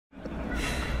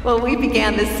Well, we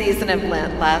began the season of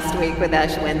Lent last week with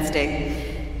Ash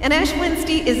Wednesday. And Ash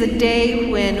Wednesday is a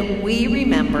day when we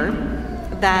remember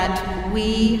that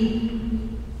we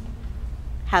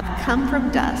have come from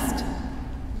dust,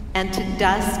 and to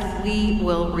dust we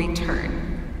will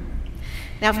return.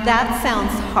 Now, if that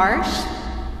sounds harsh,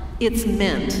 it's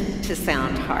meant to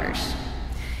sound harsh.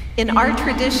 In our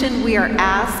tradition, we are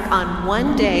asked on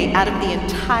one day out of the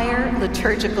entire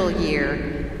liturgical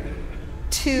year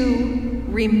to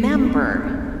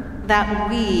remember that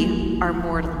we are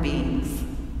mortal beings.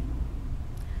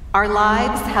 Our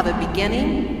lives have a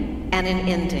beginning and an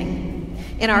ending.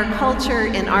 In our culture,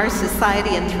 in our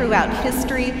society, and throughout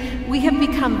history, we have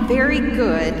become very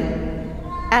good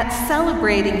at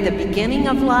celebrating the beginning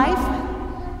of life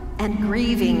and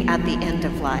grieving at the end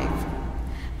of life.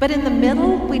 But in the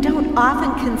middle, we don't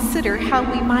often consider how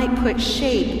we might put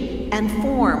shape and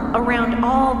form around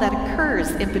all that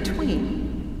occurs in between.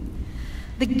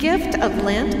 The gift of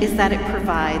Lent is that it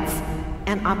provides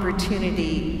an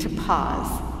opportunity to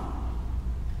pause,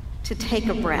 to take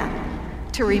a breath,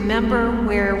 to remember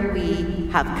where we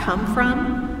have come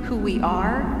from, who we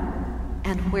are,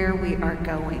 and where we are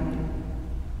going.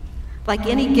 Like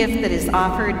any gift that is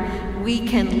offered, we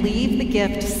can leave the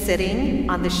gift sitting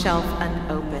on the shelf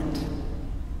unopened.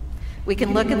 We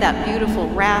can look at that beautiful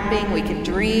wrapping, we can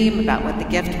dream about what the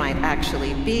gift might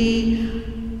actually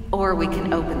be, or we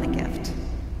can open the gift.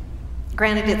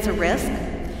 Granted, it's a risk,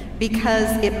 because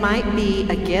it might be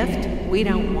a gift we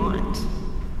don't want,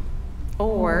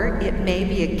 or it may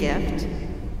be a gift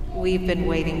we've been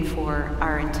waiting for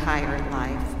our entire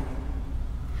life.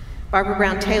 Barbara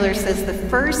Brown Taylor says the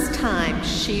first time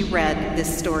she read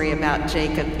this story about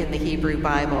Jacob in the Hebrew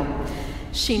Bible,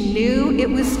 she knew it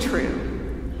was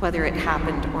true, whether it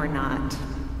happened or not.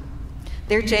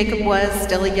 There Jacob was,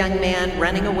 still a young man,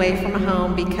 running away from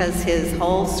home because his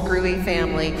whole screwy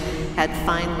family had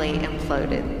finally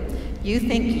imploded. You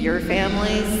think your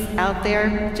family's out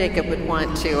there? Jacob would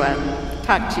want to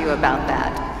talk to you about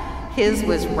that. His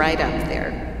was right up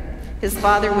there. His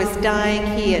father was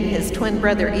dying. He and his twin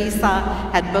brother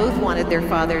Esau had both wanted their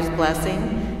father's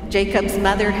blessing. Jacob's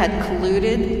mother had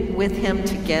colluded with him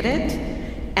to get it.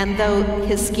 And though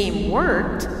his scheme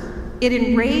worked, it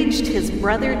enraged his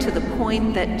brother to the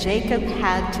point that Jacob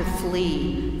had to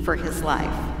flee for his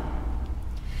life.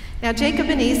 Now, Jacob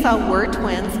and Esau were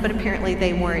twins, but apparently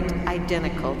they weren't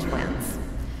identical twins.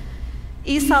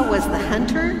 Esau was the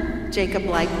hunter. Jacob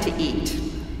liked to eat.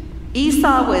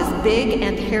 Esau was big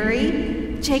and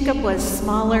hairy. Jacob was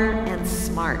smaller and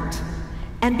smart.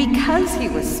 And because he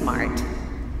was smart,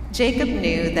 Jacob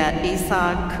knew that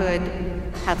Esau could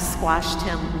have squashed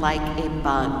him like a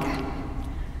bug.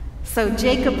 So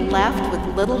Jacob left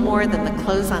with little more than the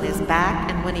clothes on his back,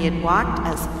 and when he had walked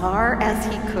as far as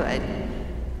he could,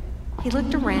 he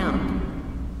looked around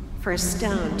for a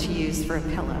stone to use for a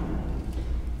pillow.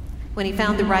 When he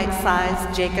found the right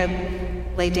size, Jacob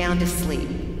lay down to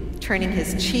sleep, turning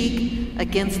his cheek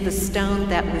against the stone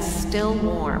that was still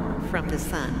warm from the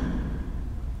sun.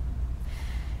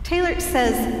 Taylor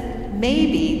says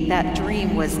maybe that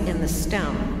dream was in the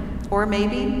stone, or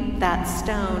maybe that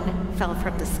stone fell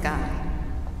from the sky.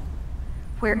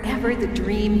 Wherever the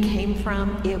dream came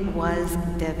from, it was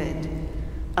vivid.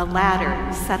 A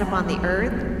ladder set up on the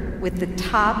earth with the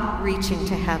top reaching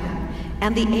to heaven,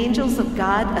 and the angels of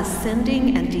God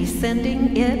ascending and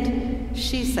descending it,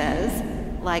 she says,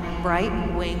 like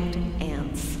bright-winged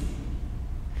ants.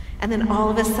 And then all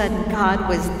of a sudden, God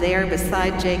was there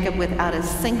beside Jacob without a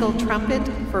single trumpet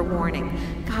for warning.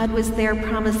 God was there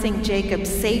promising Jacob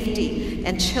safety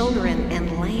and children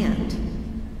and land.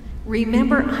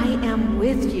 Remember, I am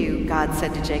with you, God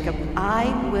said to Jacob.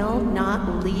 I will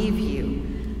not leave you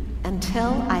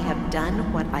until I have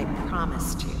done what I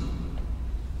promised you.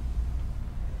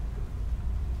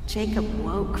 Jacob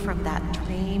woke from that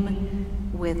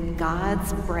dream with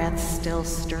God's breath still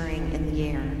stirring in the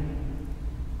air,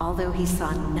 although he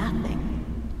saw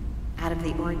nothing out of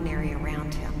the ordinary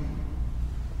around him.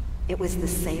 It was the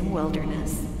same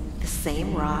wilderness, the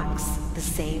same rocks, the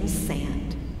same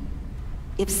sand.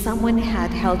 If someone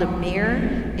had held a mirror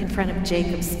in front of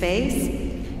Jacob's face,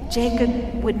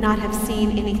 Jacob would not have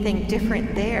seen anything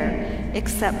different there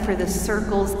except for the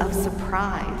circles of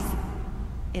surprise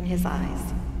in his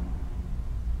eyes.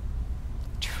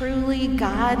 Truly,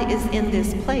 God is in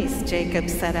this place, Jacob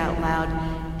said out loud,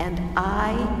 and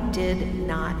I did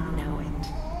not know it.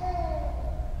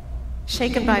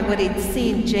 Shaken by what he'd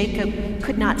seen, Jacob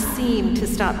could not seem to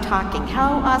stop talking.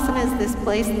 How awesome is this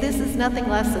place? This is nothing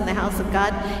less than the house of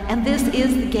God, and this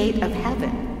is the gate of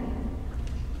heaven.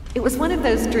 It was one of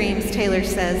those dreams, Taylor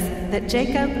says, that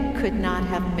Jacob could not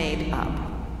have made up.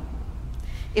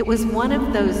 It was one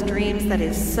of those dreams that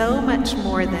is so much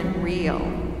more than real,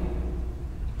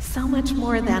 so much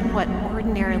more than what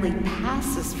ordinarily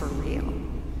passes for real.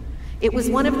 It was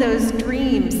one of those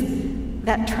dreams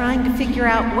that trying to figure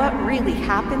out what really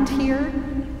happened here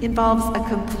involves a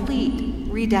complete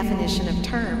redefinition of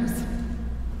terms.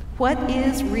 What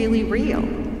is really real?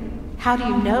 How do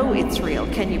you know it's real?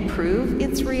 Can you prove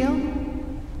it's real?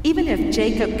 Even if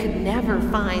Jacob could never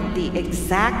find the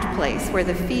exact place where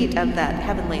the feet of that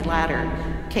heavenly ladder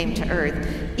came to earth,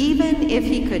 even if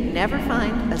he could never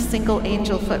find a single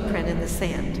angel footprint in the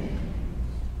sand,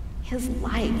 his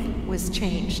life was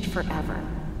changed forever.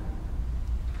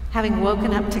 Having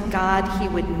woken up to God, he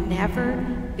would never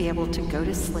be able to go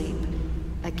to sleep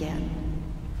again.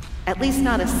 At least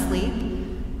not asleep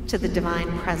to the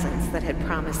divine presence that had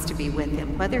promised to be with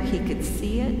him, whether he could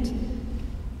see it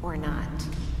or not.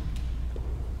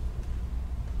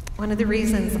 One of the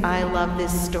reasons I love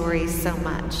this story so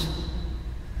much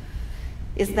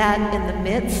is that in the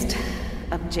midst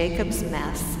of Jacob's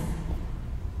mess,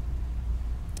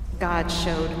 God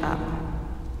showed up.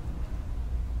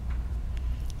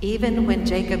 Even when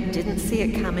Jacob didn't see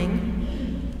it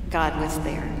coming, God was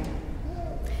there.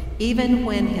 Even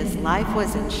when his life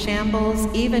was in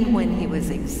shambles, even when he was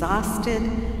exhausted,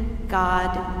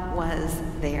 God was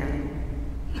there.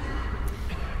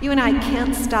 You and I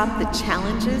can't stop the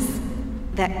challenges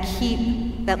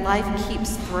that life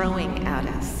keeps throwing at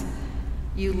us.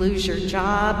 You lose your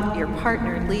job, your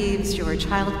partner leaves, your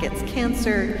child gets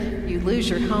cancer, you lose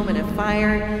your home in a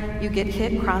fire, you get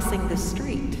hit crossing the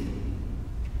street.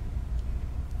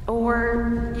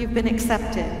 Or you've been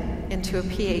accepted into a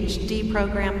PhD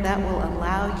program that will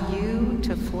allow you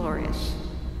to flourish.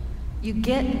 You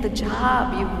get the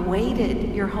job you've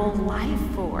waited your whole life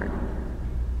for.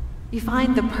 You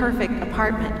find the perfect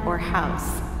apartment or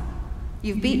house.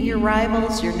 You've beaten your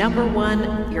rivals, you're number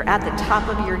one, you're at the top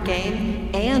of your game,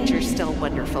 and you're still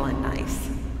wonderful and nice.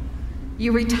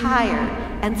 You retire,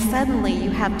 and suddenly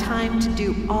you have time to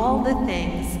do all the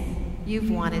things you've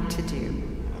wanted to do.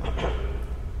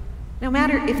 No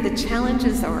matter if the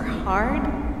challenges are hard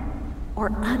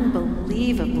or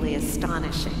unbelievably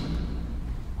astonishing,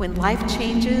 when life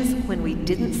changes, when we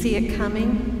didn't see it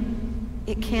coming,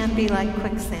 it can be like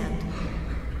quicksand.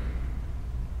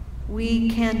 We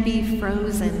can be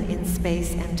frozen in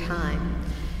space and time.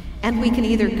 And we can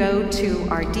either go to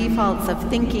our defaults of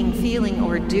thinking, feeling,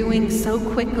 or doing so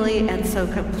quickly and so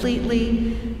completely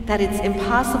that it's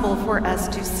impossible for us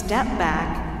to step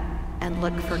back and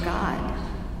look for God.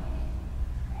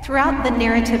 Throughout the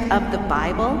narrative of the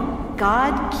Bible,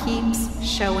 God keeps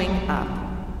showing up,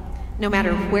 no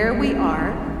matter where we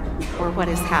are or what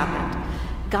has happened.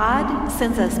 God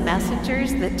sends us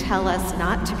messengers that tell us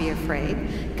not to be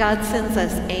afraid. God sends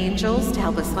us angels to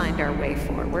help us find our way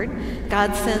forward.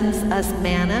 God sends us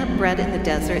manna, bread in the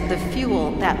desert, the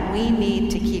fuel that we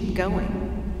need to keep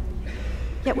going.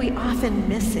 Yet we often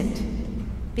miss it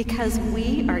because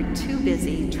we are too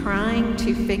busy trying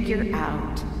to figure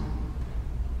out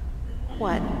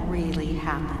what really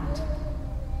happened.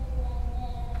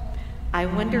 I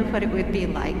wonder what it would be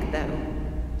like, though,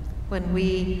 when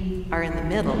we are in the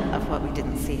middle of what we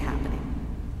didn't see happening.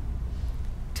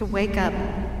 To wake up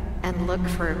and look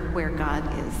for where God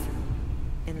is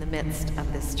in the midst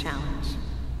of this challenge.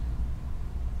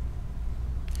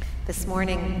 This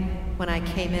morning, when I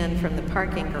came in from the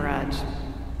parking garage,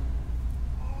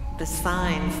 the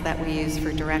signs that we use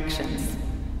for directions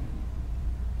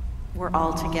were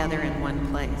all together in one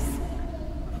place.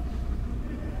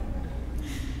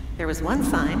 There was one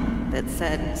sign that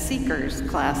said, Seekers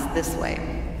class this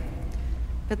way.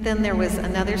 But then there was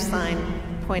another sign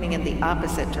pointing in the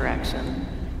opposite direction,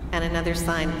 and another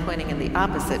sign pointing in the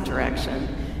opposite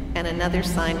direction, and another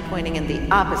sign pointing in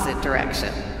the opposite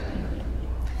direction.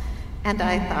 And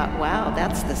I thought, wow,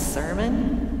 that's the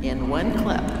sermon in one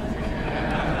clip.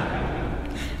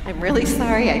 I'm really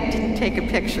sorry I didn't take a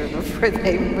picture before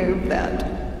they moved that.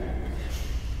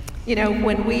 You know,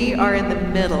 when we are in the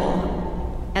middle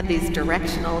and these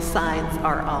directional signs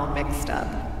are all mixed up,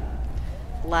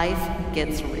 life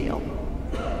gets real.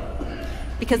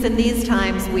 Because in these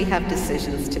times, we have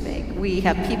decisions to make. We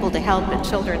have people to help and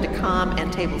children to calm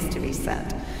and tables to be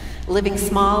set. Living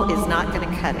small is not going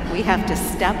to cut it. We have to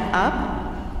step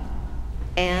up,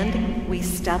 and we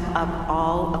step up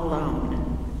all alone.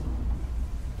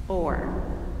 Or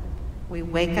we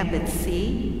wake up and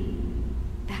see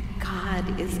that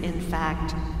God is in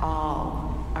fact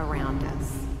all around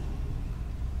us.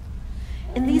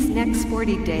 In these next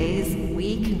 40 days,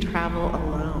 we can travel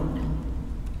alone,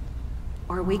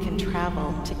 or we can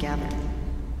travel together.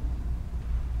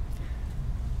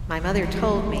 My mother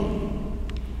told me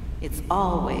it's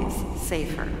always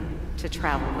safer to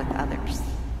travel with others.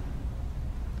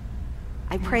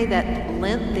 I pray that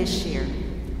Lent this year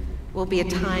will be a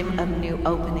time of new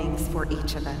openings for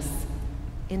each of us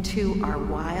into our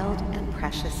wild and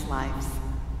precious lives,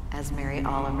 as Mary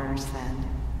Oliver said.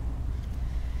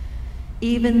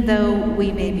 Even though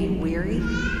we may be weary,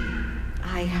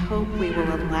 I hope we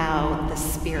will allow the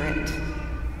Spirit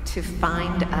to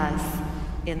find us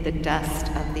in the dust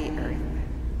of the earth.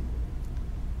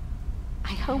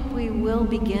 I hope we will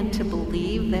begin to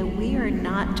believe that we are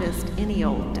not just any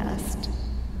old dust,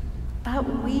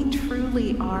 but we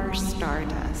truly are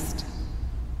stardust.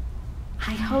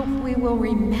 I hope we will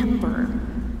remember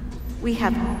we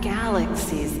have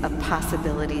galaxies of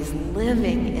possibilities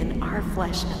living in our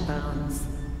flesh and bones.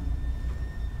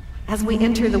 As we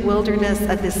enter the wilderness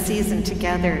of this season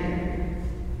together,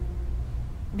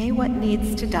 may what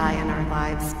needs to die in our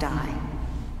lives die,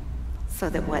 so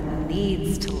that what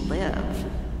needs to live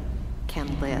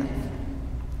can live.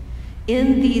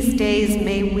 In these days,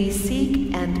 may we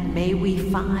seek and may we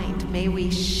find, may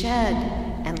we shed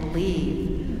and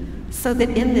leave, so that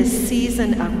in this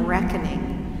season of reckoning,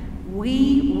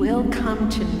 we will come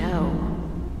to know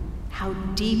how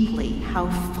deeply, how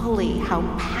fully, how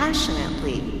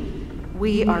passionately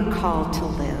we are called to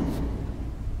live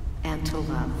and to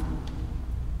love.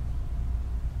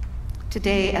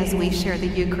 Today, as we share the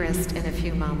Eucharist in a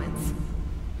few moments,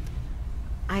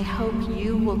 I hope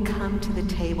you will come to the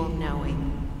table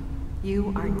knowing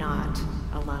you are not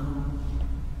alone.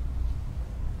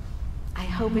 I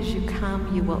hope as you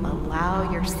come, you will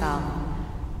allow yourself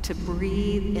to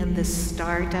breathe in the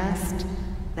stardust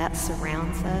that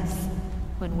surrounds us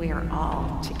when we are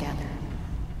all together.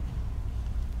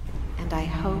 And I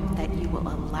hope that you will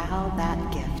allow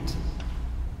that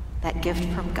gift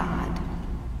from God,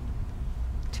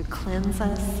 to cleanse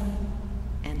us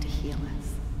and to heal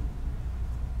us.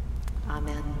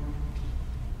 Amen.